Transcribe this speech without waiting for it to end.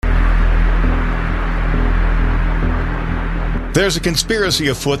There's a conspiracy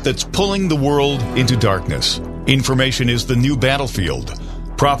afoot that's pulling the world into darkness. Information is the new battlefield.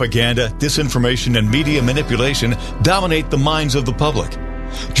 Propaganda, disinformation, and media manipulation dominate the minds of the public.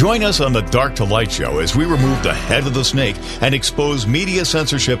 Join us on the Dark to Light show as we remove the head of the snake and expose media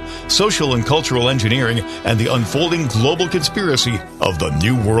censorship, social and cultural engineering, and the unfolding global conspiracy of the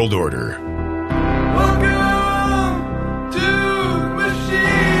New World Order.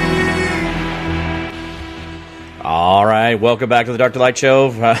 All right, welcome back to the Dark to Light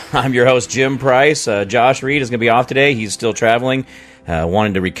Show. I'm your host, Jim Price. Josh Reed is going to be off today. He's still traveling,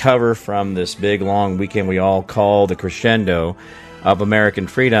 wanting to recover from this big, long weekend we all call the crescendo of American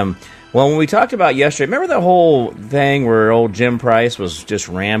freedom. Well, when we talked about yesterday, remember the whole thing where old Jim Price was just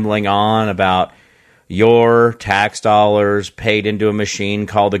rambling on about your tax dollars paid into a machine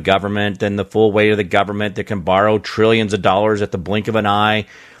called the government and the full weight of the government that can borrow trillions of dollars at the blink of an eye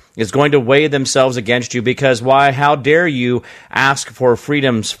is going to weigh themselves against you because why? How dare you ask for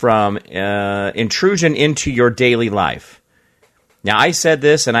freedoms from intrusion into your daily life? Now, I said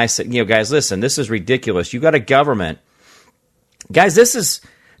this, and I said, guys, listen, this is ridiculous. You got a government. Guys, this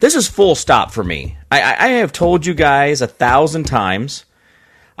is full stop for me. I have told you guys 1,000 times.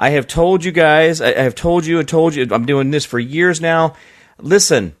 I have told you guys, I have told you, I'm doing this for years now.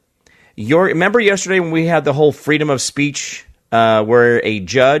 Listen, remember yesterday when we had the whole freedom of speech where a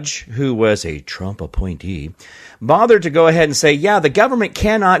judge who was a Trump appointee bothered to go ahead and say, yeah, the government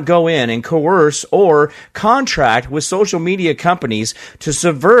cannot go in and coerce or contract with social media companies to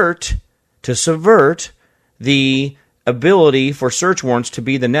subvert the ability for search warrants to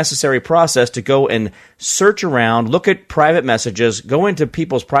be the necessary process to go and search around, look at private messages, go into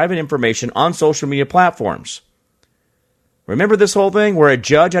people's private information on social media platforms. Remember this whole thing where a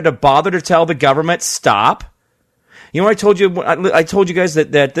judge had to bother to tell the government, stop? You know what I told you? I told you guys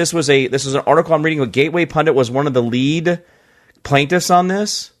that this was an article I'm reading. Gateway Pundit was one of the lead plaintiffs on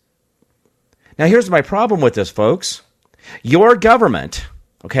this. Now, here's my problem with this, folks. Your government,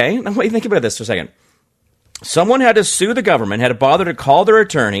 okay? Now, think about this for a second. Someone had to sue the government, had to bother to call their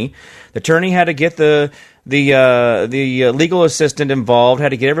attorney. The attorney had to get the legal assistant involved, had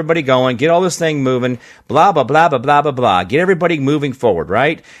to get everybody going, get all this thing moving, blah, blah, blah, blah, blah, blah, blah. Get everybody moving forward,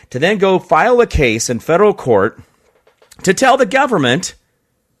 right? To then go file a case in federal court to tell the government,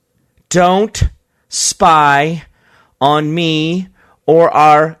 don't spy on me or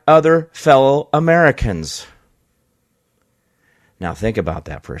our other fellow Americans. Now think about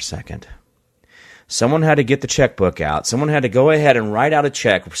that for a second. Someone had to get the checkbook out. Someone had to go ahead and write out a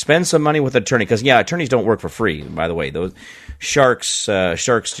check, spend some money with an attorney. Because, attorneys don't work for free, by the way. Those sharks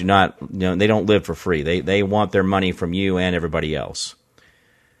do not, they don't live for free. They want their money from you and everybody else.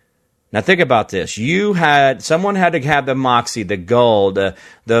 Now think about this. Someone had to have the moxie, the gall, the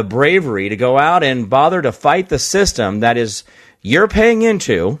bravery to go out and bother to fight the system that is you're paying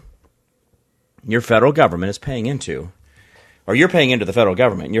into, your federal government is paying into, or you're paying into the federal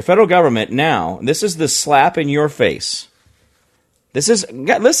government. Your federal government now, this is the slap in your face. Listen,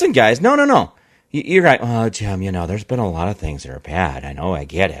 guys, no. You're right. Oh, Jim, there's been a lot of things that are bad. I know, I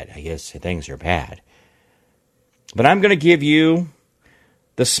get it. I guess things are bad. But I'm going to give you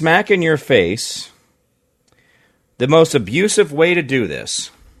the smack in your face, the most abusive way to do this.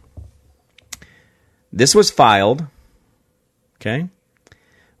 This was filed, okay,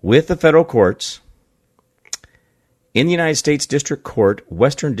 with the federal courts in the United States District Court,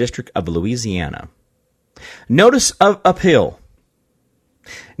 Western District of Louisiana. Notice of appeal.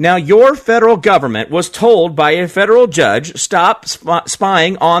 Now, your federal government was told by a federal judge, stop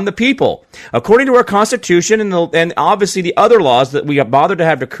spying on the people. According to our Constitution and obviously the other laws that we have bothered to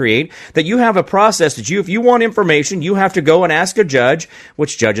have to create, that you have a process that if you want information, you have to go and ask a judge,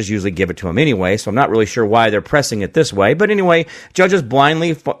 which judges usually give it to them anyway, so I'm not really sure why they're pressing it this way. But anyway, judges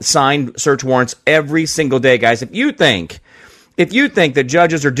blindly sign search warrants every single day, guys. If you think that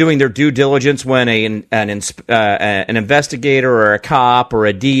judges are doing their due diligence when an investigator or a cop or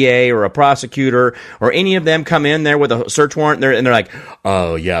a DA or a prosecutor or any of them come in there with a search warrant and they're like,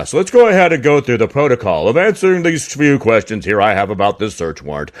 oh, yeah, so let's go ahead and go through the protocol of answering these few questions here I have about this search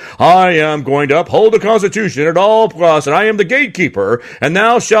warrant. I am going to uphold the Constitution at all costs, and I am the gatekeeper, and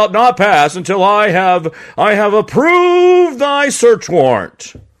thou shalt not pass until I have approved thy search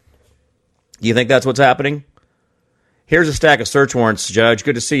warrant. Do you think that's what's happening? Here's a stack of search warrants, Judge.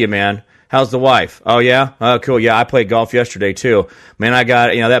 Good to see you, man. How's the wife? Oh, yeah? Oh, cool. Yeah, I played golf yesterday, too. Man, I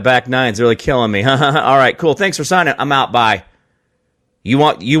got, that back nine's really killing me. All right, cool. Thanks for signing. I'm out. Bye.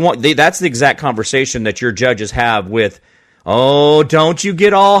 That's the exact conversation that your judges have with Oh, don't you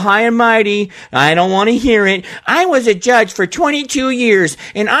get all high and mighty. I don't want to hear it. I was a judge for 22 years,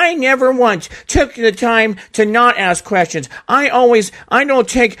 and I never once took the time to not ask questions. I don't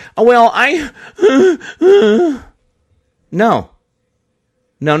take, well, No.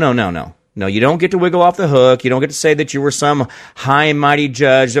 No, you don't get to wiggle off the hook. You don't get to say that you were some high and mighty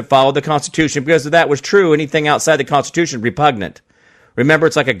judge that followed the Constitution, because if that was true, anything outside the Constitution is repugnant. Remember,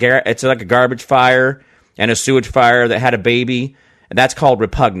 it's like a garbage fire and a sewage fire that had a baby, and that's called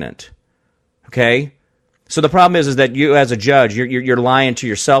repugnant. Okay? So the problem is that you, as a judge, you're lying to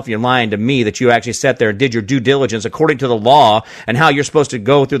yourself, you're lying to me, that you actually sat there and did your due diligence according to the law and how you're supposed to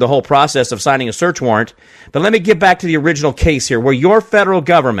go through the whole process of signing a search warrant. But let me get back to the original case here, where your federal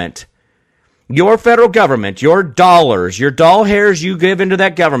government, your dollars, your doll hairs you give into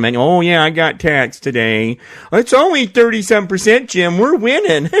that government. Oh, yeah, I got taxed today. It's only 37%, Jim. We're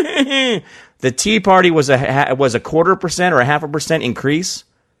winning. The Tea Party was a 0.25% or 0.5% increase.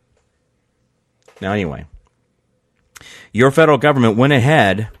 Now, anyway, your federal government went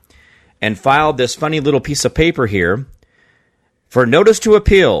ahead and filed this funny little piece of paper here for notice to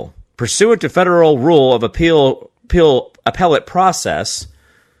appeal, pursuant to federal rule of appellate process.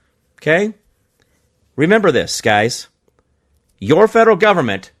 Okay? Remember this, guys. Your federal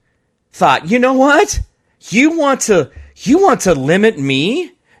government thought, you know what? You want to limit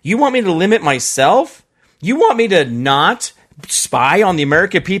me? You want me to limit myself? You want me to not spy on the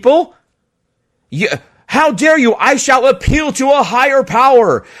American people? How dare you? I shall appeal to a higher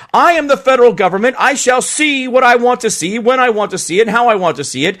power. I am the federal government. I shall see what I want to see, when I want to see it, how I want to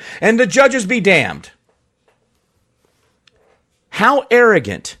see it, and the judges be damned. How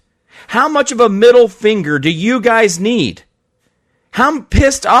arrogant. How much of a middle finger do you guys need? How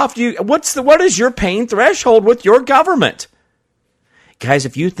pissed off do you... What is your pain threshold with your government? Guys,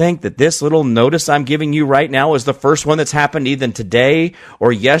 if you think that this little notice I'm giving you right now is the first one that's happened either today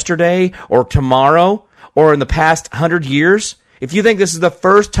or yesterday or tomorrow or in the past 100 years, if you think this is the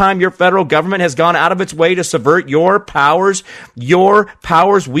first time your federal government has gone out of its way to subvert your powers,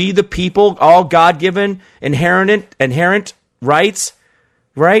 we the people, all God-given, inherent rights,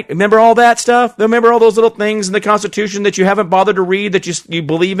 right? Remember all that stuff? Remember all those little things in the Constitution that you haven't bothered to read that you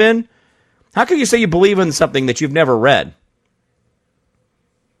believe in? How can you say you believe in something that you've never read?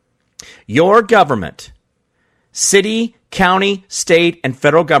 Your government, city, county, state, and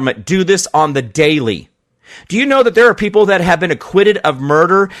federal government do this on the daily. Do you know that there are people that have been acquitted of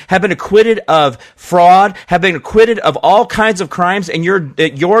murder, have been acquitted of fraud, have been acquitted of all kinds of crimes, and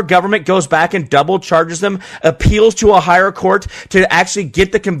your government goes back and double charges them, appeals to a higher court to actually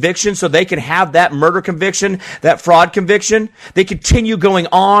get the conviction so they can have that murder conviction, that fraud conviction? They continue going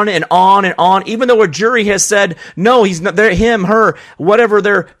on and on and on, even though a jury has said, no, he's not there, him, her, whatever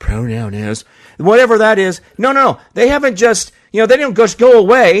their pronoun is, whatever that is. No. They haven't just... they didn't just go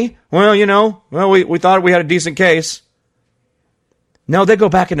away. Well, we thought we had a decent case. No, they go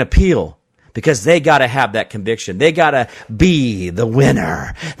back and appeal because they got to have that conviction. They got to be the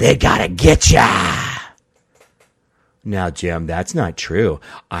winner. They got to get ya. Now, Jim, that's not true.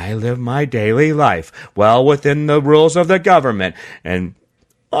 I live my daily life well within the rules of the government, and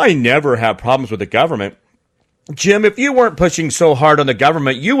I never have problems with the government. Jim, if you weren't pushing so hard on the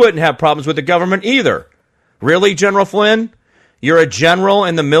government, you wouldn't have problems with the government either. Really, General Flynn? You're a general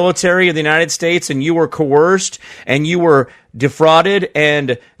in the military of the United States, and you were coerced, and you were defrauded,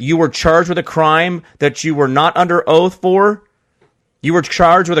 and you were charged with a crime that you were not under oath for. You were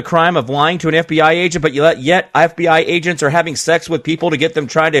charged with a crime of lying to an FBI agent, but yet FBI agents are having sex with people to get them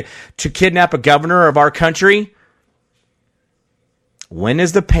trying to kidnap a governor of our country. When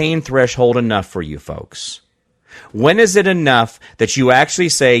is the pain threshold enough for you folks? When is it enough that you actually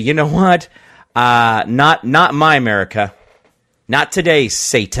say, you know what? Not my America. Not today,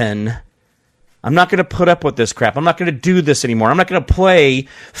 Satan. I'm not going to put up with this crap. I'm not going to do this anymore. I'm not going to play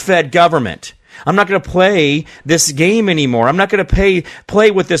Fed government. I'm not going to play this game anymore. I'm not going to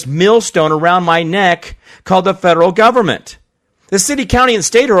play with this millstone around my neck called the federal government. The city, county, and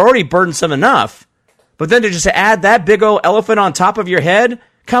state are already burdensome enough. But then to just add that big old elephant on top of your head?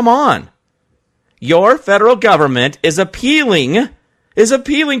 Come on. Your federal government is appealing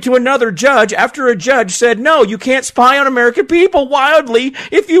to another judge after a judge said, no, you can't spy on American people wildly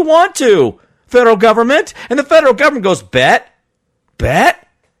if you want to, federal government. And the federal government goes, bet?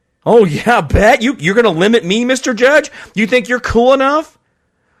 Oh, yeah, bet? You're going to limit me, Mr. Judge? You think you're cool enough?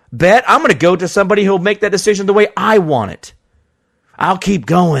 Bet? I'm going to go to somebody who'll make that decision the way I want it. I'll keep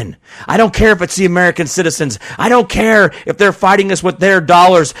going. I don't care if it's the American citizens. I don't care if they're fighting us with their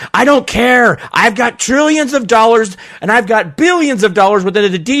dollars. I don't care. I've got trillions of dollars and I've got billions of dollars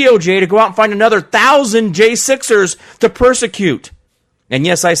within the DOJ to go out and find another 1,000 J6ers to persecute. And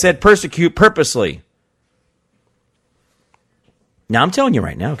yes, I said persecute purposely. Now, I'm telling you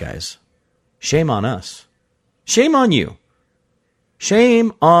right now, guys, shame on us. Shame on you.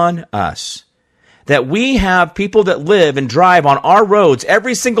 Shame on us. That we have people that live and drive on our roads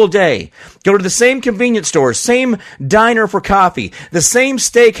every single day, go to the same convenience store, same diner for coffee, the same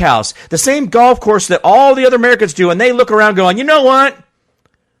steakhouse, the same golf course that all the other Americans do, and they look around going, you know what?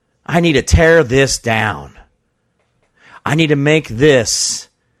 I need to tear this down. I need to make this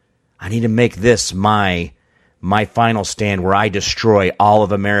my final stand where I destroy all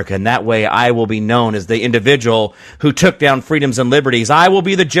of America. And that way I will be known as the individual who took down freedoms and liberties. I will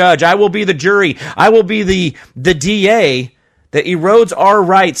be the judge. I will be the jury. I will be the DA that erodes our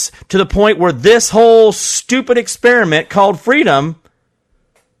rights to the point where this whole stupid experiment called freedom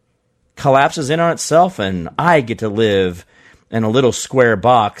collapses in on itself and I get to live in a little square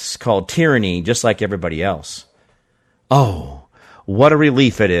box called tyranny just like everybody else. Oh, what a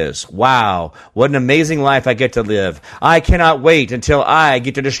relief it is. Wow, what an amazing life I get to live. I cannot wait until I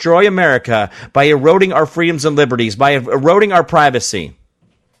get to destroy America by eroding our freedoms and liberties, by eroding our privacy.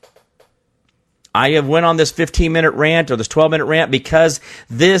 I have went on this 15-minute rant or this 12-minute rant because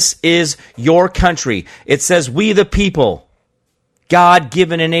this is your country. It says we the people,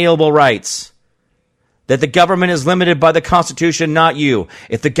 God-given inalienable rights. That the government is limited by the Constitution, not you.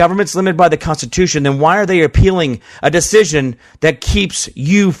 If the government's limited by the Constitution, then why are they appealing a decision that keeps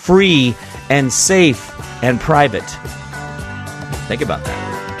you free and safe and private? Think about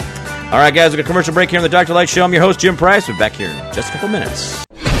that. All right, guys, we've got a commercial break here on the Dark to Light Show. I'm your host, Jim Price. We'll be back here in just a couple minutes.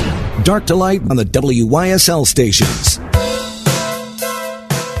 Dark to Light on the WYSL stations.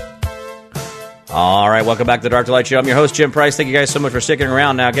 All right, welcome back to the Dark to Light Show. I'm your host, Jim Price. Thank you guys so much for sticking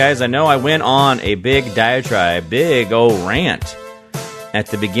around. Now, guys, I know I went on a big diatribe, big old rant at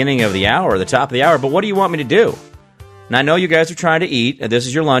the beginning of the hour, the top of the hour, but what do you want me to do? And I know you guys are trying to eat. This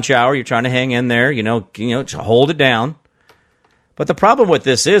is your lunch hour. You're trying to hang in there, you know, to hold it down. But the problem with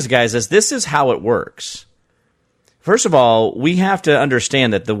this is, guys, is this is how it works. First of all, we have to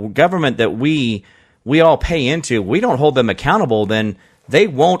understand that the government that we all pay into, we don't hold them accountable, then they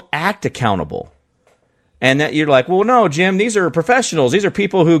won't act accountable. And that you're like, well, no, Jim, these are professionals. These are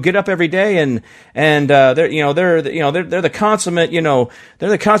people who get up every day and they're the consummate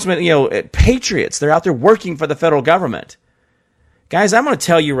patriots. They're out there working for the federal government. Guys, I'm going to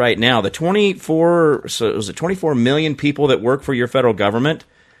tell you right now, the 24 million people that work for your federal government,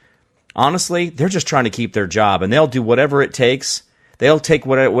 honestly, they're just trying to keep their job, and they'll do whatever it takes. They'll take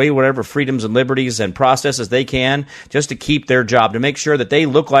away whatever freedoms and liberties and processes they can just to keep their job, to make sure that they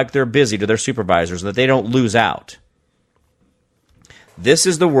look like they're busy to their supervisors and that they don't lose out. This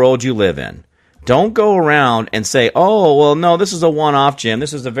is the world you live in. Don't go around and say, oh, well, no, this is a one-off, Jim.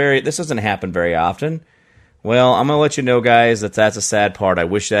 This doesn't happen very often. Well, I'm going to let you know, guys, that's a sad part. I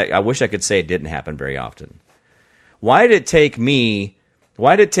wish I could say it didn't happen very often. Why did it take me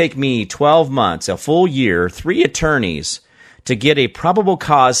 12 months, a full year, 3 attorneys, to get a probable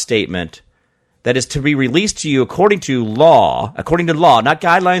cause statement that is to be released to you according to law, not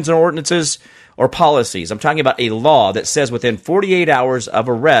guidelines or ordinances or policies. I'm talking about a law that says within 48 hours of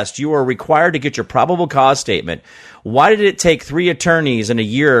arrest, you are required to get your probable cause statement. Why did it take 3 attorneys in a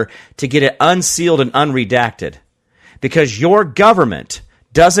year to get it unsealed and unredacted? Because your government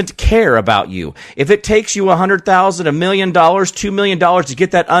doesn't care about you. If it takes you $100,000, $1 million, $2 million to get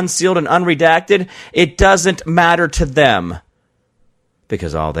that unsealed and unredacted, it doesn't matter to them.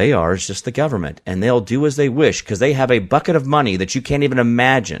 Because all they are is just the government, and they'll do as they wish because they have a bucket of money that you can't even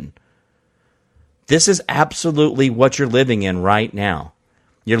imagine. This is absolutely what you're living in right now.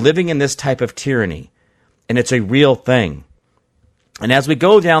 You're living in this type of tyranny, and it's a real thing. And as we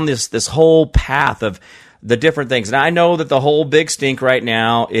go down this whole path of the different things, and I know that the whole big stink right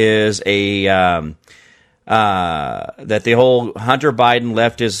now is that the whole Hunter Biden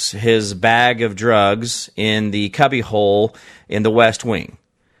left his bag of drugs in the cubby hole in the West Wing.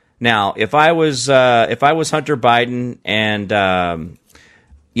 Now, if I was Hunter Biden and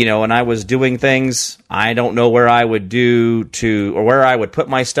and I was doing things, I don't know where I would where I would put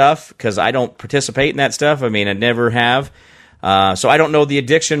my stuff because I don't participate in that stuff. I mean, I never have. So I don't know the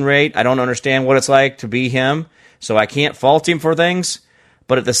addiction rate. I don't understand what it's like to be him. So I can't fault him for things.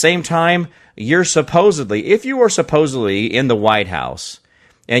 But at the same time, if you are supposedly in the White House,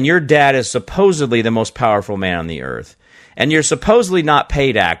 and your dad is supposedly the most powerful man on the earth, and you're supposedly not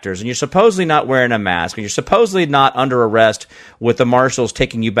paid actors, and you're supposedly not wearing a mask, and you're supposedly not under arrest with the marshals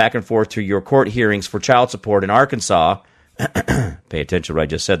taking you back and forth to your court hearings for child support in Arkansas, pay attention to what I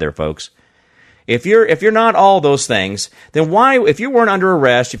just said there, folks. If you're not all those things, then why, if you weren't under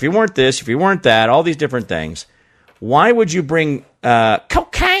arrest, if you weren't this, if you weren't that, all these different things, why would you bring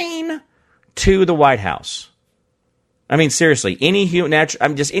cocaine to the White House? I mean, seriously, any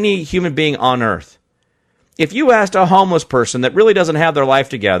human being on earth. If you asked a homeless person that really doesn't have their life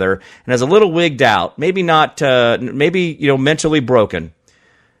together and is a little wigged out, maybe not, mentally broken,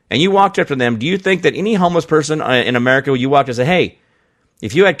 and you walked up to them, do you think that any homeless person in America, you walked and say, hey,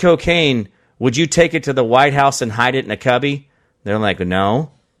 if you had cocaine, would you take it to the White House and hide it in a cubby? They're like,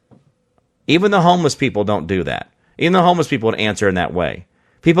 no. Even the homeless people don't do that. Even the homeless people would answer in that way.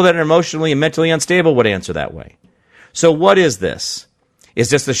 People that are emotionally and mentally unstable would answer that way. So what is this? Is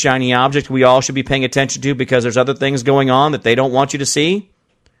this the shiny object we all should be paying attention to because there's other things going on that they don't want you to see?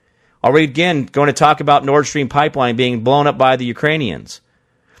 Are we again going to talk about Nord Stream pipeline being blown up by the Ukrainians?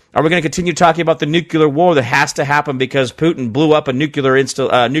 Are we going to continue talking about the nuclear war that has to happen because Putin blew up a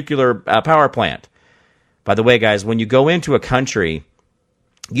nuclear power plant? By the way, guys, when you go into a country,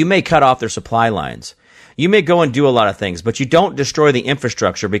 you may cut off their supply lines. You may go and do a lot of things, but you don't destroy the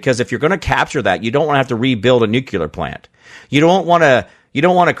infrastructure because if you're going to capture that, you don't want to have to rebuild a nuclear plant. You don't want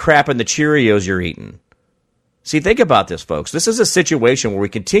to crap in the Cheerios you're eating. See, think about this, folks. This is a situation where we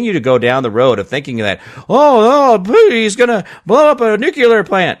continue to go down the road of thinking that, he's going to blow up a nuclear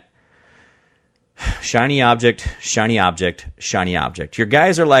plant. Shiny object, shiny object, shiny object. Your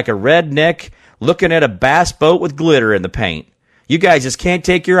guys are like a redneck looking at a bass boat with glitter in the paint. You guys just can't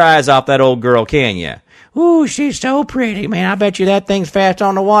take your eyes off that old girl, can you? Ooh, she's so pretty, man. I bet you that thing's fast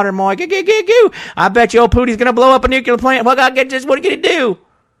on the water, Moy. I bet you old Pootie's going to blow up a nuclear plant. What are you going to do?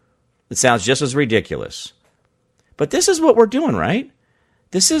 It sounds just as ridiculous. But this is what we're doing, right?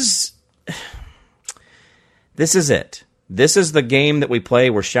 This is it. This is the game that we play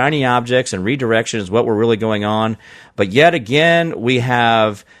where shiny objects and redirection is what we're really going on. But yet again, we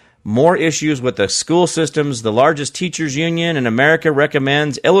have more issues with the school systems. The largest teachers union in America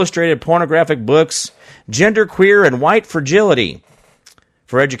recommends illustrated pornographic books, genderqueer, and white fragility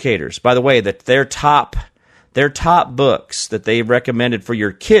for educators. By the way, that their top books that they recommended for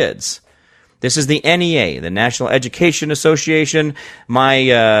your kids. This is the NEA, the National Education Association.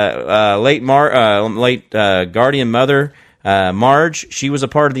 My late guardian mother, Marge, she was a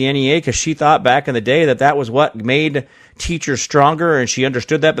part of the NEA because she thought back in the day that was what made teachers stronger, and she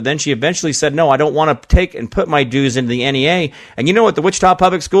understood that. But then she eventually said, no, I don't want to take and put my dues into the NEA. And you know what the Wichita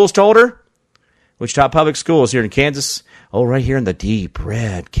Public Schools told her? Wichita Public Schools here in Kansas. Oh, right here in the deep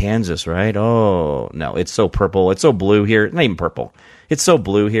red Kansas, right? Oh, no, it's so purple. It's so blue here. Not even purple. It's so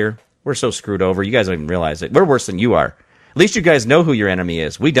blue here. We're so screwed over. You guys don't even realize it. We're worse than you are. At least you guys know who your enemy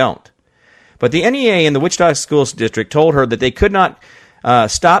is. We don't. But the NEA in the Wichita School District told her that they could not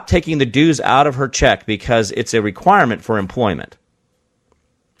stop taking the dues out of her check because it's a requirement for employment.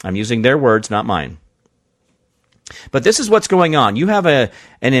 I'm using their words, not mine. But this is what's going on. You have an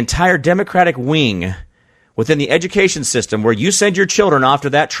entire Democratic wing within the education system where you send your children off to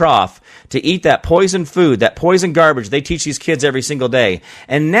that trough to eat that poison food, that poison garbage they teach these kids every single day.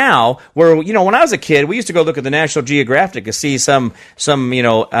 And now, when I was a kid, we used to go look at the National Geographic to see some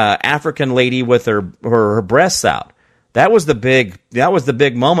African lady with her breasts out. That was the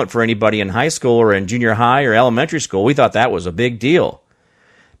big moment for anybody in high school or in junior high or elementary school. We thought that was a big deal.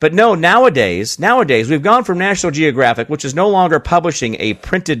 But no, nowadays, we've gone from National Geographic, which is no longer publishing a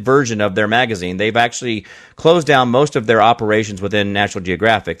printed version of their magazine. They've actually closed down most of their operations within National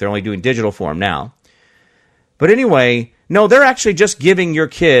Geographic. They're only doing digital form now. But anyway, no, they're actually just giving your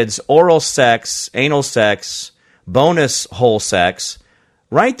kids oral sex, anal sex, bonus hole sex,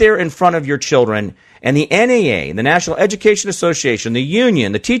 right there in front of your children. And the NEA, the National Education Association, the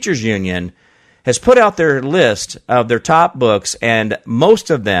union, the teachers union, has put out their list of their top books, and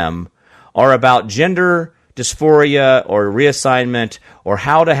most of them are about gender dysphoria or reassignment or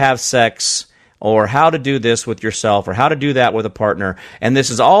how to have sex or how to do this with yourself or how to do that with a partner. And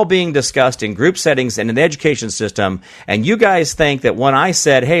this is all being discussed in group settings and in the education system. And you guys think that when I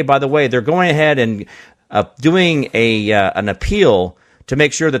said, hey, by the way, they're going ahead and doing an appeal to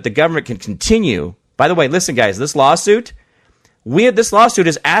make sure that the government can continue. By the way, listen, guys, this lawsuit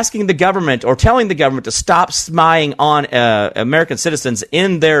is asking the government or telling the government to stop spying on American citizens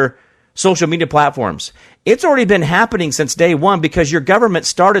in their social media platforms. It's already been happening since day one because your government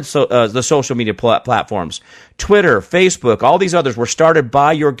started the social media platforms. Twitter, Facebook, all these others were started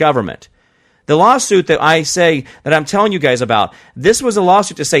by your government. The lawsuit that I'm telling you guys about, this was a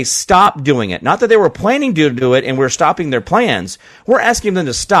lawsuit to say stop doing it. Not that they were planning to do it and we're stopping their plans. We're asking them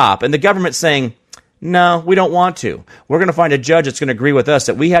to stop. And the government's saying, no, we don't want to. We're going to find a judge that's going to agree with us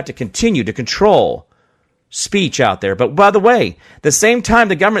that we have to continue to control speech out there. But by the way, the same time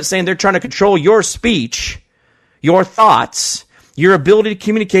the government's saying they're trying to control your speech, your thoughts, your ability to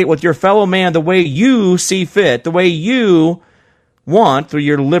communicate with your fellow man the way you see fit, the way you want through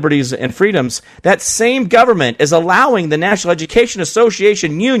your liberties and freedoms, that same government is allowing the National Education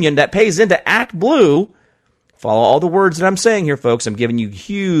Association Union that pays into Act Blue, follow all the words that I'm saying here, folks. I'm giving you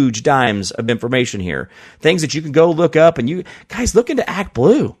huge dimes of information here. Things that you can go look up, and you guys, look into Act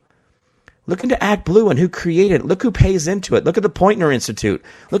Blue. Look into Act Blue and who created it. Look who pays into it. Look at the Poynter Institute.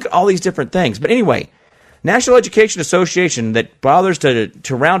 Look at all these different things. But anyway, National Education Association that bothers to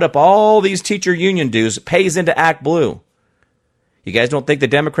round up all these teacher union dues pays into Act Blue. You guys don't think the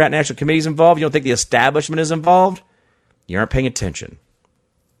Democrat National Committee is involved? You don't think the establishment is involved? You aren't paying attention.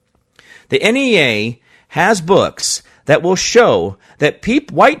 The NEA has books that will show that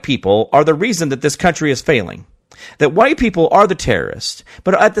white people are the reason that this country is failing. That white people are the terrorists.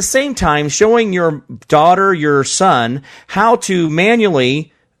 But at the same time, showing your daughter, your son, how to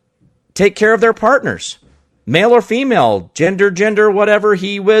manually take care of their partners. Male or female, gender, whatever,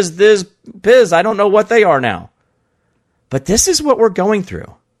 he, whiz, this, piz, I don't know what they are now. But this is what we're going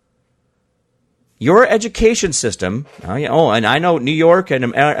through. Your education system, and I know New York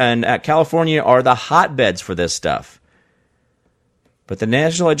and California are the hotbeds for this stuff. But the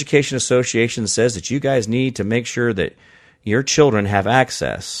National Education Association says that you guys need to make sure that your children have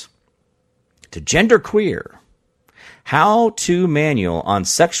access to genderqueer, how-to manual on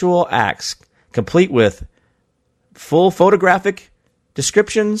sexual acts, complete with full photographic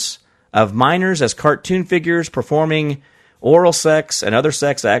descriptions of minors as cartoon figures performing oral sex and other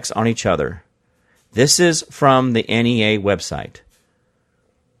sex acts on each other. This is from the NEA website.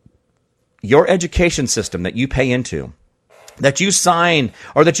 Your education system that you pay into, that you sign,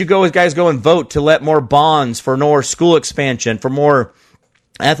 or that you guys go and vote to let more bonds for more school expansion, for more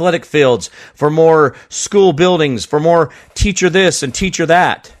athletic fields, for more school buildings, for more teacher this and teacher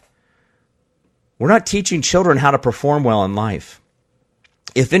that. We're not teaching children how to perform well in life.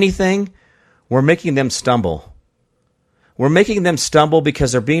 If anything, we're making them stumble. We're making them stumble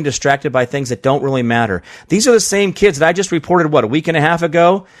because they're being distracted by things that don't really matter. These are the same kids that I just reported, a week and a half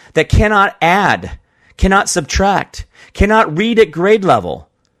ago, that cannot add, cannot subtract, cannot read at grade level,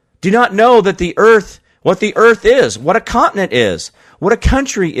 do not know that the earth, what the earth is, what a continent is, what a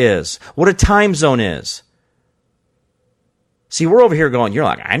country is, what a time zone is. See, we're over here going, you're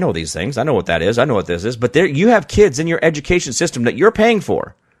like, I know these things. I know what that is. I know what this is. But you have kids in your education system that you're paying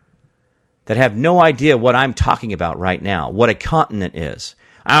for that have no idea what I'm talking about right now, what a continent is.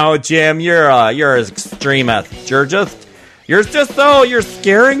 Oh, Jim, you're an extremist. You're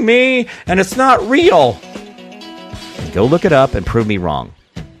scaring me, and it's not real. Go look it up and prove me wrong.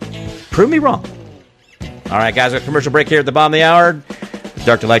 Prove me wrong. All right, guys, a commercial break here at the bottom of the hour.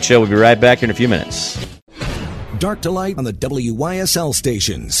 Dark to Light Show. We'll be right back here in a few minutes. Dark to Light on the WYSL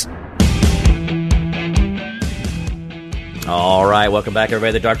stations. All right, welcome back,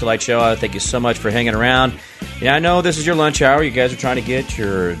 everybody, to the Dark to Light Show. Thank you so much for hanging around. Yeah, I know this is your lunch hour. You guys are trying to get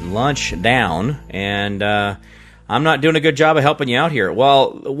your lunch down, and I'm not doing a good job of helping you out here.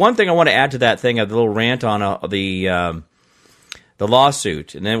 Well, one thing I want to add to that thing, a little rant on the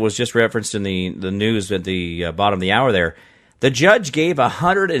lawsuit, and then it was just referenced in the news at the bottom of the hour there. The judge gave a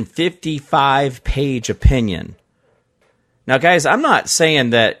 155-page opinion. Now, guys, I'm not saying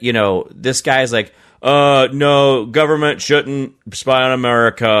that, this guy's like, no, government shouldn't spy on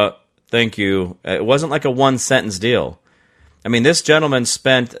America. Thank you. It wasn't like a one-sentence deal. I mean, this gentleman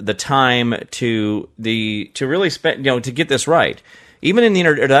spent the time to really to get this right. Even in the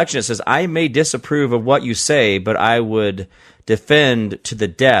introduction, it says, I may disapprove of what you say, but I would defend to the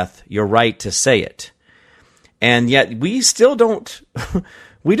death your right to say it. And yet we still don't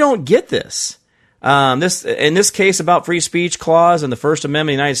get this. In this case about free speech clause in the First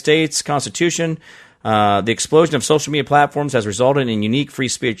Amendment of the United States Constitution, the explosion of social media platforms has resulted in a unique free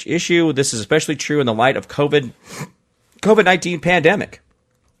speech issue. This is especially true in the light of COVID-19 pandemic.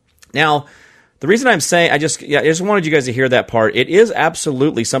 Now, the reason I'm saying, I just wanted you guys to hear that part. It is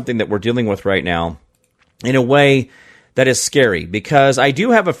absolutely something that we're dealing with right now in a way that is scary, because I do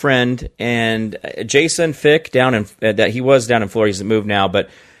have a friend, and Jason Fick that he was down in Florida. He's moved now, but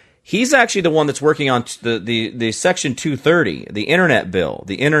he's actually the one that's working on the Section 230, the Internet bill,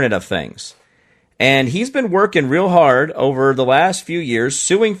 the Internet of Things. And he's been working real hard over the last few years,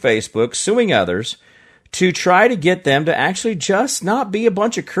 suing Facebook, suing others, to try to get them to actually just not be a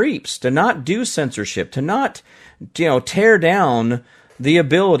bunch of creeps, to not do censorship, to not, tear down the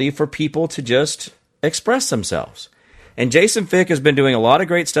ability for people to just express themselves. And Jason Fick has been doing a lot of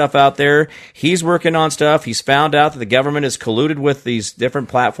great stuff out there. He's working on stuff. He's found out that the government has colluded with these different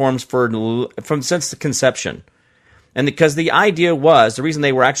platforms since the conception. And because the idea was, the reason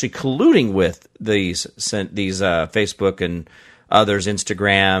they were actually colluding with these Facebook and others,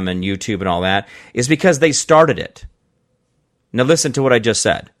 Instagram and YouTube and all that, is because they started it. Now listen to what I just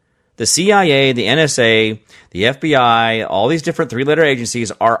said. The CIA, the NSA, the FBI, all these different three-letter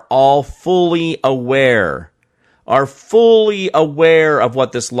agencies are all fully aware of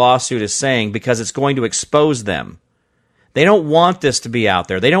what this lawsuit is saying because it's going to expose them. They don't want this to be out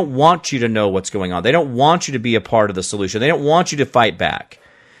there. They don't want you to know what's going on. They don't want you to be a part of the solution. They don't want you to fight back.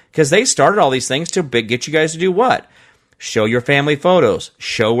 Because they started all these things to get you guys to do what? Show your family photos.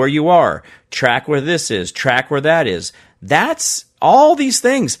 Show where you are. Track where this is. Track where that is. That's all these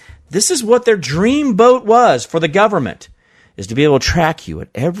things. This is what their dream boat was for the government, is to be able to track you at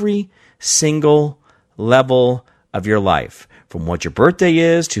every single level of your life. From what your birthday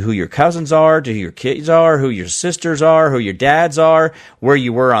is, to who your cousins are, to who your kids are, who your sisters are, who your dads are, where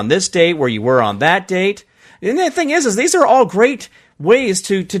you were on this date, where you were on that date. And the thing is these are all great ways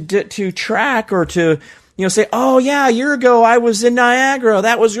to track or to, say, oh yeah, a year ago I was in Niagara,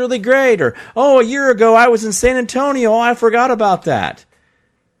 that was really great. Or, oh, a year ago I was in San Antonio, I forgot about that.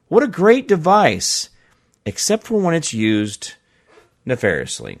 What a great device, except for when it's used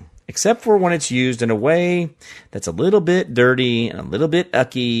nefariously. Except for when it's used in a way that's a little bit dirty and a little bit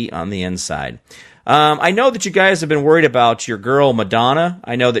ucky on the inside. I know that you guys have been worried about your girl Madonna.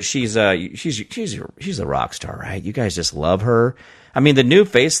 I know that she's a rock star, right? You guys just love her. I mean, the new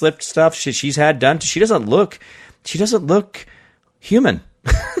facelift stuff she's had done, she doesn't look human.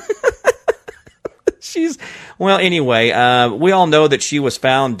 Anyway, we all know that she was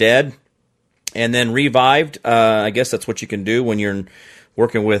found dead and then revived. I guess that's what you can do when you're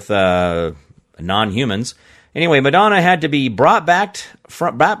working with non-humans. Anyway, Madonna had to be brought back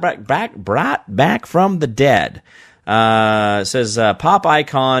from the dead. It says pop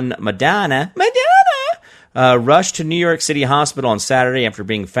icon Madonna rushed to New York City Hospital on Saturday after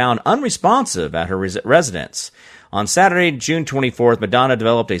being found unresponsive at her residence. On Saturday, June 24th, Madonna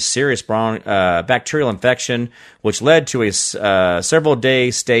developed a serious bacterial infection, which led to a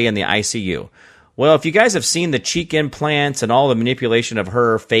several-day stay in the ICU. Well, if you guys have seen the cheek implants and all the manipulation of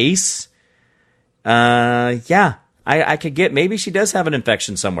her face, I could get, maybe she does have an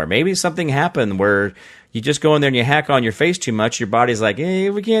infection somewhere. Maybe something happened where you just go in there and you hack on your face too much. Your body's like, hey,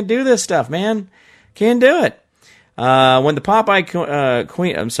 we can't do this stuff, man. Can't do it. When the Popeye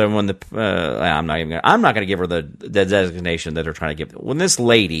queen, I'm not going to give her the designation that they're trying to give. When this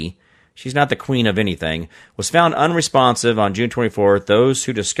lady, she's not the queen of anything, was found unresponsive on June 24th, those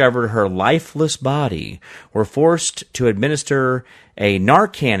who discovered her lifeless body were forced to administer a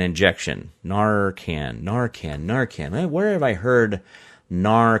Narcan injection. Narcan. Where have I heard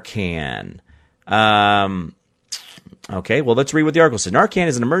Narcan? Okay, well, let's read what the article says. Narcan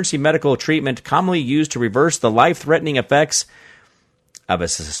is an emergency medical treatment commonly used to reverse the life-threatening effects of a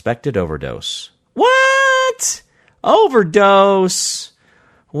suspected overdose. What? Overdose?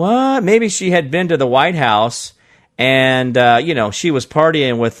 What? Maybe she had been to the White House and, she was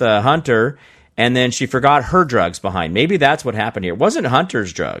partying with Hunter and then she forgot her drugs behind. Maybe that's what happened here. It wasn't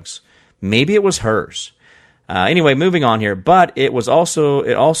Hunter's drugs. Maybe it was hers. Anyway, moving on here. But it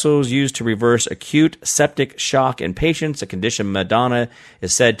also was used to reverse acute septic shock in patients, a condition Madonna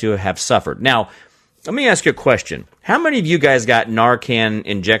is said to have suffered. Now, let me ask you a question. How many of you guys got Narcan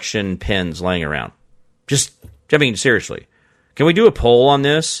injection pens laying around? Seriously. Can we do a poll on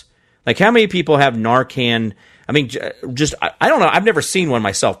this? Like, how many people have Narcan? I don't know. I've never seen one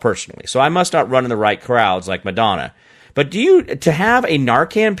myself personally, so I must not run in the right crowds like Madonna. But to have a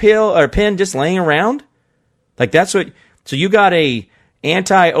Narcan pill or pen just laying around? Like, that's what... So you got a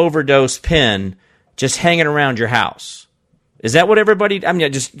anti-overdose pen just hanging around your house. Is that what everybody... I don't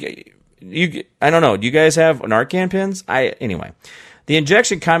know. Do you guys have Narcan pens? Anyway. The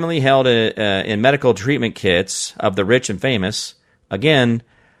injection commonly held in medical treatment kits of the rich and famous. Again,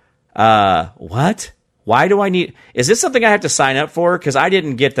 what? Why do I need... Is this something I have to sign up for? Because I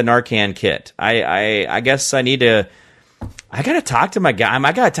didn't get the Narcan kit. I guess I need to... I got to talk to my guy.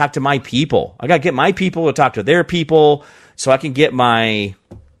 I got to talk to my people. I got to get my people to talk to their people so I can get my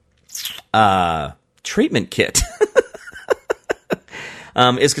treatment kit.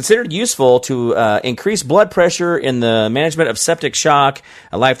 Is considered useful to increase blood pressure in the management of septic shock,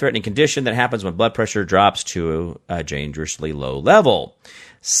 a life-threatening condition that happens when blood pressure drops to a dangerously low level.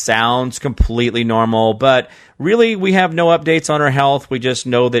 sounds completely normal, but really we have no updates on her health. We just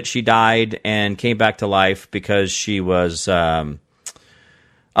know that she died and came back to life because she was... I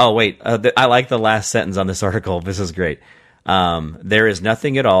like the last sentence on this article. This is great. There is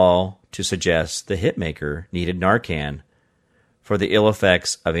nothing at all to suggest the hitmaker needed Narcan for the ill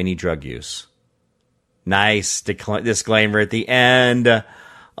effects of any drug use. Nice disclaimer at the end.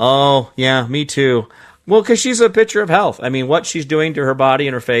 Oh, yeah, me too. Well, because she's a picture of health. I mean, what she's doing to her body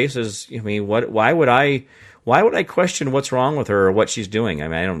and her face is, I mean, why would I question what's wrong with her or what she's doing? I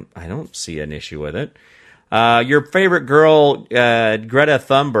mean, I don't see an issue with it. Your favorite girl, Greta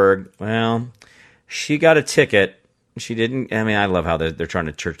Thunberg, well, she got a ticket. She didn't, I mean, I love how they're trying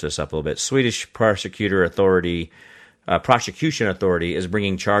to church this up a little bit. Swedish prosecution authority is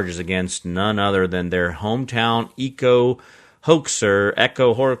bringing charges against none other than their hometown eco hoaxer,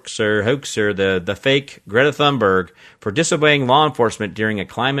 the fake Greta Thunberg, for disobeying law enforcement during a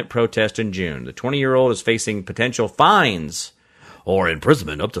climate protest in June. The 20-year-old is facing potential fines or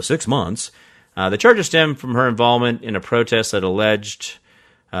imprisonment up to 6 months. The charges stem from her involvement in a protest that alleged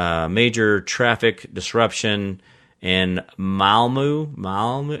major traffic disruption in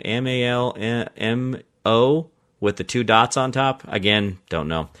Malmö, M-A-L-M-O, with the 2 dots on top. Again, don't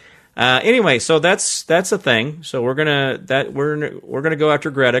know. Anyway, so that's a thing. So we're gonna go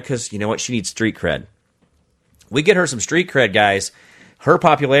after Greta because you know what? She needs street cred. We get her some street cred, guys. Her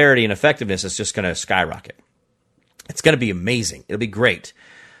popularity and effectiveness is just gonna skyrocket. It's gonna be amazing. It'll be great.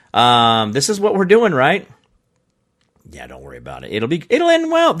 This is what we're doing, right? Yeah, don't worry about it. It'll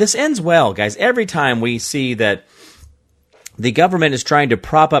end well. This ends well, guys. Every time we see that the government is trying to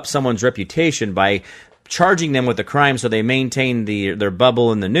prop up someone's reputation by charging them with a crime so they maintain their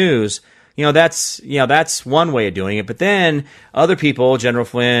bubble in the news, that's one way of doing it. But then other people, General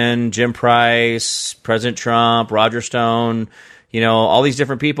Flynn, Jim Price, President Trump, Roger Stone, all these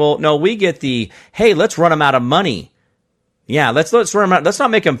different people. No, we get hey, let's run them out of money. Yeah, let's run them out. Let's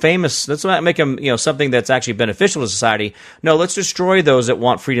not make them famous. Let's not make them, something that's actually beneficial to society. No, let's destroy those that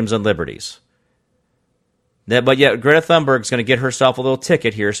want freedoms and liberties. But yet, Greta Thunberg's going to get herself a little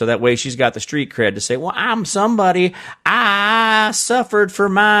ticket here, so that way she's got the street cred to say, well, I'm somebody. I suffered for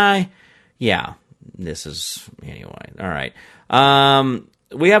my... Yeah, this is... Anyway, all right.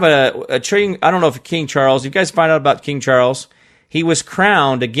 We have a trading... I don't know if King Charles... You guys find out about King Charles? He was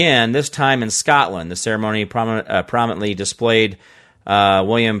crowned again, this time in Scotland. The ceremony prominently displayed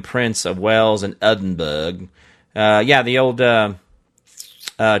William, Prince of Wales and Edinburgh. The old...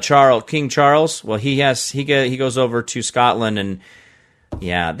 King Charles. Well, he goes over to Scotland, and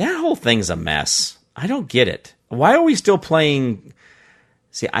yeah, that whole thing's a mess. I don't get it. Why are we still playing?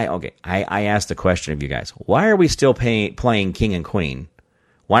 See, I asked the question of you guys. Why are we still playing King and Queen?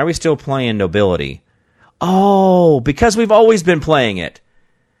 Why are we still playing nobility? Oh, because we've always been playing it.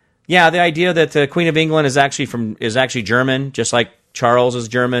 Yeah, the idea that the Queen of England is actually German, just like Charles is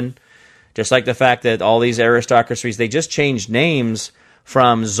German, just like the fact that all these aristocracies, they just changed names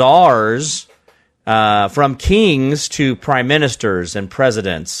from czars, from kings to prime ministers and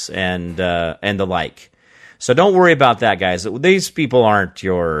presidents and the like. So don't worry about that, guys. These people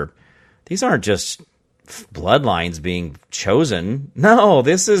these aren't just bloodlines being chosen. No,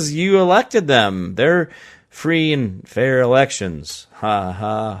 this is, you elected them. They're free and fair elections. Ha,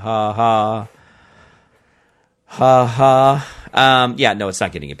 ha, ha, ha. Ha, ha. Yeah, no, it's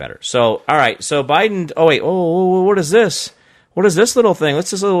not getting it better. So, all right. So Biden, what is this? What is this little thing?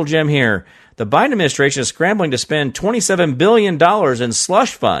 What's this little gem here? The Biden administration is scrambling to spend $27 billion in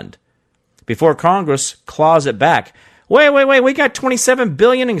slush fund before Congress claws it back. Wait. We got $27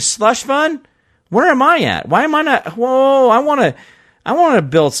 billion in slush fund? Where am I at? Why am I not? Whoa, I want to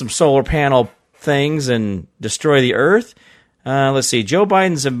build some solar panel things and destroy the earth. Let's see. Joe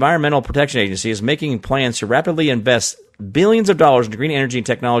Biden's Environmental Protection Agency is making plans to rapidly invest billions of dollars in green energy and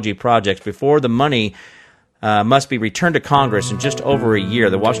technology projects before the money must be returned to Congress in just over a year,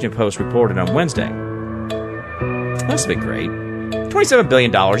 the Washington Post reported on Wednesday. That's been great. $27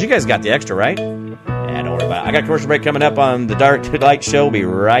 billion. You guys got the extra, right? Yeah, don't worry about it. I got a commercial break coming up on the Dark to Light Show. We'll be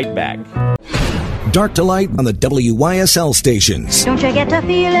right back. Dark to Light on the WYSL stations. Don't you get to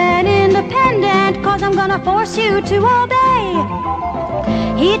feeling independent, 'cause I'm gonna force you to obey.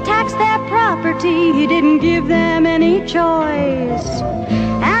 He taxed their property, he didn't give them any choice.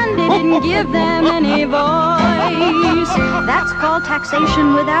 And he didn't give them any voice. That's called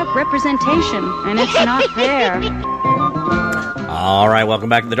taxation without representation, and it's not fair. All right, welcome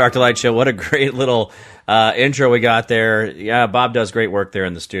back to the Dark to Light Show. What a great little intro we got there. Yeah, Bob does great work there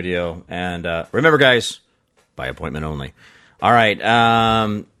in the studio. And remember, guys, by appointment only. All right,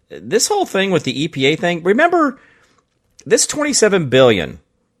 this whole thing with the EPA thing, remember, this $27 billion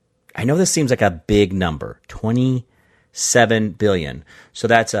I know this seems like a big number, $27 billion. So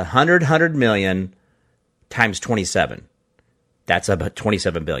that's 100 million times 27. That's about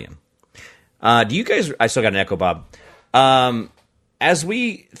 $27 billion. Do you guys, I still got an echo, Bob. As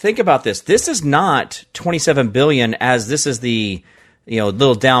we think about this, this is not $27 billion as this is the,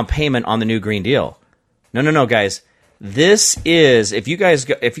 little down payment on the new Green Deal. No, guys. This is, if you guys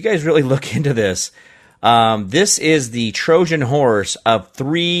really look into this, this is the Trojan horse of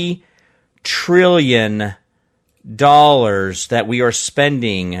 $3 trillion that we are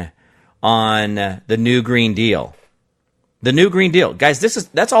spending on the new Green Deal. The new Green Deal. Guys,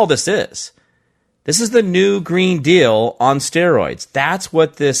 that's all this is. This is the new Green Deal on steroids. That's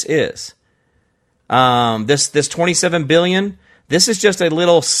what this is. This $27 billion, this is just a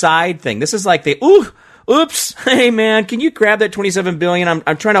little side thing. This is like oops, hey man, can you grab that $27 billion?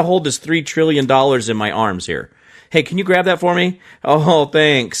 I'm trying to hold this $3 trillion in my arms here. Hey, can you grab that for me? Oh,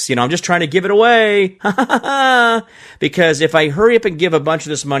 thanks. I'm just trying to give it away. Because if I hurry up and give a bunch of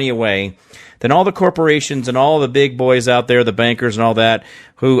this money away, then all the corporations and all the big boys out there, the bankers and all that,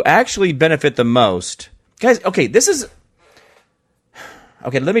 who actually benefit the most. Guys, okay,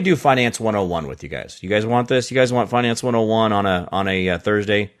 let me do Finance 101 with you guys. You guys want this? You guys want Finance 101 on a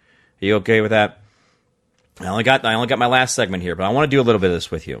Thursday? Are you okay with that? I only got my last segment here, but I want to do a little bit of this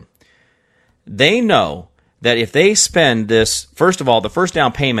with you. They know that if they spend this, first of all, the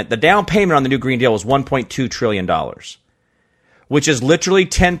down payment on the new Green Deal was $1.2 trillion, which is literally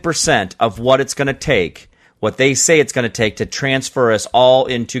 10% of what it's going to take, what they say it's going to take to transfer us all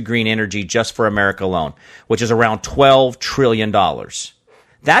into green energy just for America alone, which is around $12 trillion.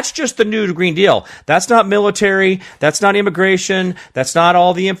 That's just the new Green Deal. That's not military. That's not immigration. That's not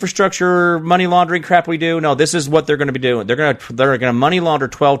all the infrastructure, money laundering crap we do. No, this is what they're going to be doing. They're going to money launder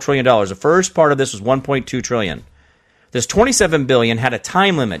 $12 trillion. The first part of this was $1.2 trillion. This $27 billion had a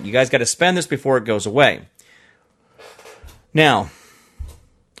time limit. You guys got to spend this before it goes away. Now,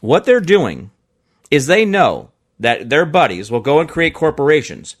 what they're doing is they know that their buddies will go and create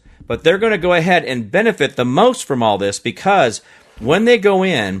corporations, but they're going to go ahead and benefit the most from all this because when they go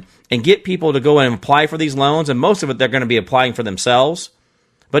in and get people to go in and apply for these loans, and most of it they're going to be applying for themselves,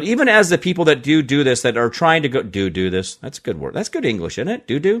 but even as the people that do this, that are trying to go do this, that's a good word. That's good English, isn't it?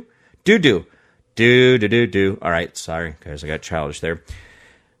 Do. All right, sorry, guys, I got childish there.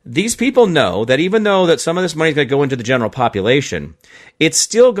 These people know that even though that some of this money is going to go into the general population, it's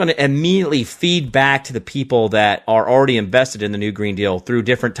still going to immediately feed back to the people that are already invested in the new Green Deal through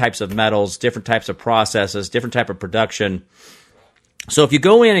different types of metals, different types of processes, different type of production. So if you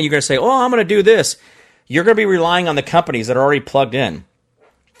go in and you're going to say, I'm going to do this, you're going to be relying on the companies that are already plugged in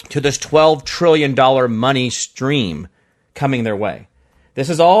to this $12 trillion money stream coming their way. They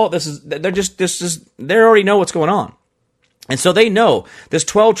already know what's going on. And so they know this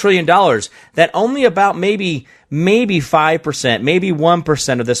 $12 trillion that only about maybe 5%, maybe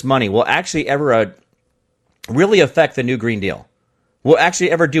 1% of this money will actually ever really affect the new Green Deal. Will actually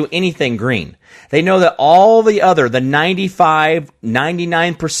ever do anything green. They know that all the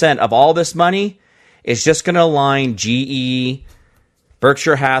 99% of all this money is just going to align GE,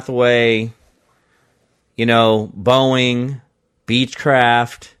 Berkshire Hathaway, Boeing,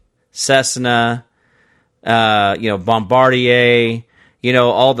 Beechcraft, Cessna, Bombardier,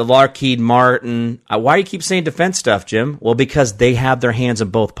 all the Lockheed Martin. Why do you keep saying defense stuff, Jim? Well, because they have their hands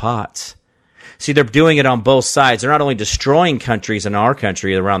in both pots. See, they're doing it on both sides. They're not only destroying countries in our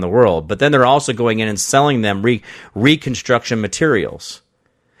country around the world, but then they're also going in and selling them reconstruction materials.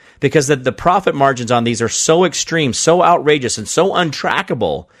 Because the profit margins on these are so extreme, so outrageous, and so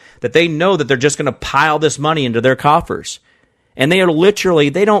untrackable that they know that they're just going to pile this money into their coffers. And they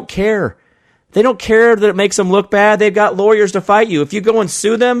don't care. They don't care that it makes them look bad. They've got lawyers to fight you. If you go and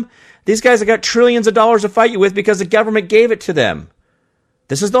sue them, these guys have got trillions of dollars to fight you with because the government gave it to them.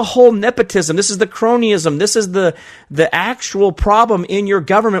 This is the whole nepotism. This is the cronyism. This is the actual problem in your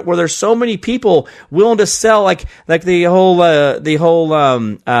government where there's so many people willing to sell like the whole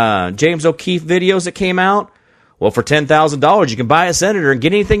James O'Keefe videos that came out. Well, for $10,000, you can buy a senator and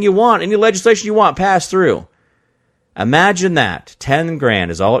get anything you want, any legislation you want passed through. Imagine that. $10,000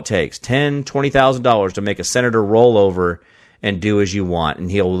 is all it takes. $20,000 to make a senator roll over and do as you want. And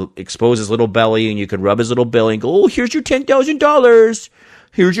he'll expose his little belly and you can rub his little belly and go, here's your $10,000.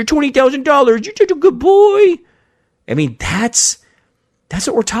 Here's your $20,000. You're such a good boy. I mean, that's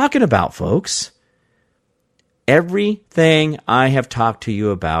what we're talking about, folks. Everything I have talked to you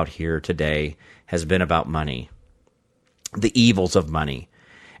about here today has been about money, the evils of money.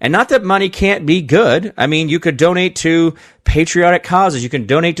 And not that money can't be good. I mean, you could donate to patriotic causes. You can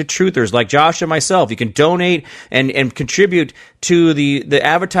donate to truthers like Josh and myself. You can donate and contribute to the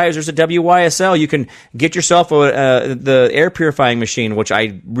advertisers at WYSL. You can get yourself the air purifying machine, which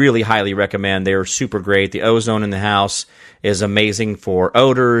I really highly recommend. They're super great. The ozone in the house is amazing for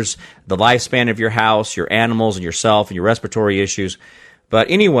odors, the lifespan of your house, your animals, and yourself, and your respiratory issues.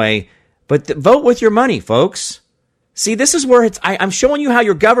 But anyway, vote with your money, folks. See, this is where I'm showing you how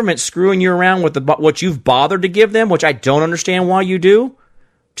your government's screwing you around with what you've bothered to give them, which I don't understand why you do.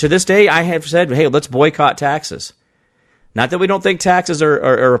 To this day, I have said, hey, let's boycott taxes. Not that we don't think taxes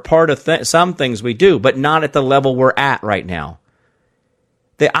are a part of some things we do, but not at the level we're at right now.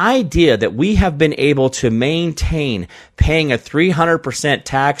 The idea that we have been able to maintain paying a 300%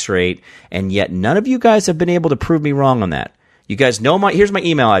 tax rate, and yet none of you guys have been able to prove me wrong on that. You guys know here's my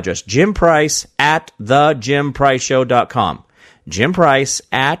email address, jimprice@thejimpriceshow.com.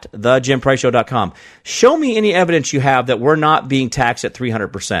 jimprice@thejimpriceshow.com. Show me any evidence you have that we're not being taxed at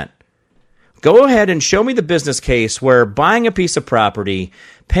 300%. Go ahead and show me the business case where buying a piece of property,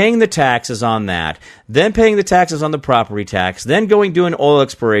 paying the taxes on that, then paying the taxes on the property tax, then doing oil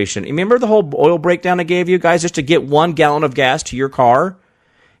exploration. Remember the whole oil breakdown I gave you guys just to get 1 gallon of gas to your car?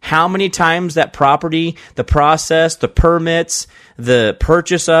 How many times that property, the process, the permits, the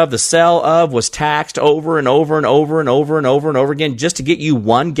purchase of, the sale of was taxed over and over and over and over and over and over again just to get you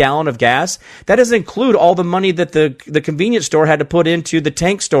 1 gallon of gas? That doesn't include all the money that the convenience store had to put into the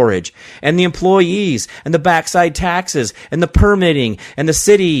tank storage and the employees and the backside taxes and the permitting and the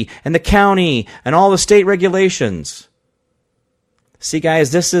city and the county and all the state regulations. See,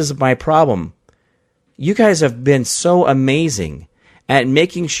 guys, this is my problem. You guys have been so amazing at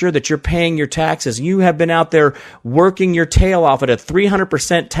making sure that you're paying your taxes. You have been out there working your tail off at a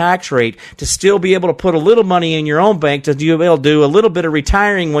 300% tax rate to still be able to put a little money in your own bank to be able to do a little bit of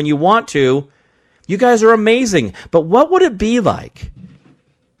retiring when you want to. You guys are amazing. But what would it be like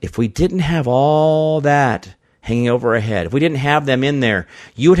if we didn't have all that hanging over our head? If we didn't have them in there,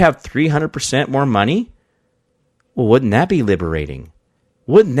 you would have 300% more money? Well, wouldn't that be liberating?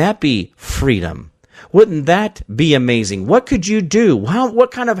 Wouldn't that be freedom? Wouldn't that be amazing? What could you do?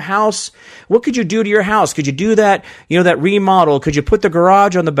 What kind of house? What could you do to your house? Could you do that, that remodel? Could you put the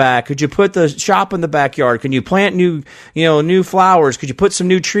garage on the back? Could you put the shop in the backyard? Can you plant new flowers? Could you put some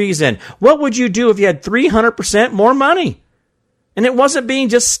new trees in? What would you do if you had 300% more money? And it wasn't being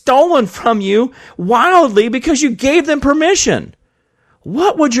just stolen from you wildly because you gave them permission.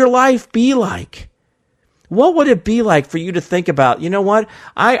 What would your life be like? What would it be like for you to think about, you know what,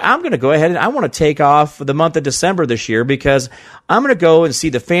 I'm going to go ahead and I want to take off the month of December this year because I'm going to go and see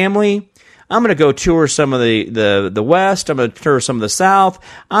the family. I'm going to go tour some of the West. I'm going to tour some of the South.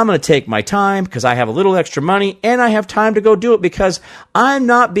 I'm going to take my time because I have a little extra money and I have time to go do it because I'm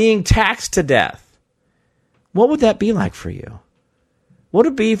not being taxed to death. What would that be like for you? What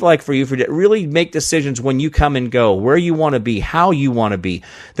would it be like for you to really make decisions when you come and go, where you want to be, how you want to be,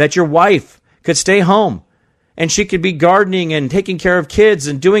 that your wife could stay home and she could be gardening and taking care of kids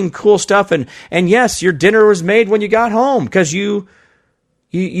and doing cool stuff. And yes, your dinner was made when you got home because you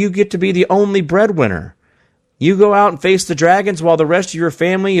get to be the only breadwinner. You go out and face the dragons while the rest of your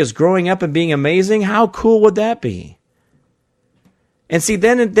family is growing up and being amazing. How cool would that be? And see,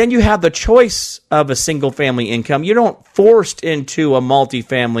 then you have the choice of a single family income. You don't forced into a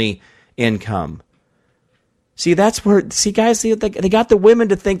multifamily income. See, that's where, guys, they got the women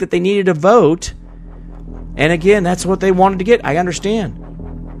to think that they needed to vote. And again, that's what they wanted to get. I understand.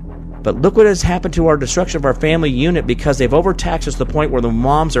 But look what has happened to our destruction of our family unit because they've overtaxed us to the point where the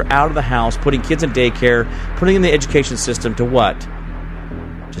moms are out of the house, putting kids in daycare, putting in the education system to what?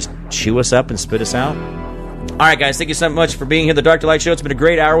 Just chew us up and spit us out? All right, guys, thank you so much for being here at the Dark to Light Show. It's been a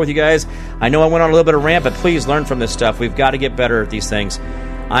great hour with you guys. I know I went on a little bit of a rant, but please learn from this stuff. We've got to get better at these things.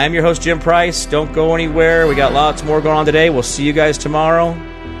 I am your host, Jim Price. Don't go anywhere. We got lots more going on today. We'll see you guys tomorrow.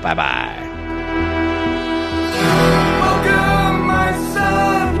 Bye-bye.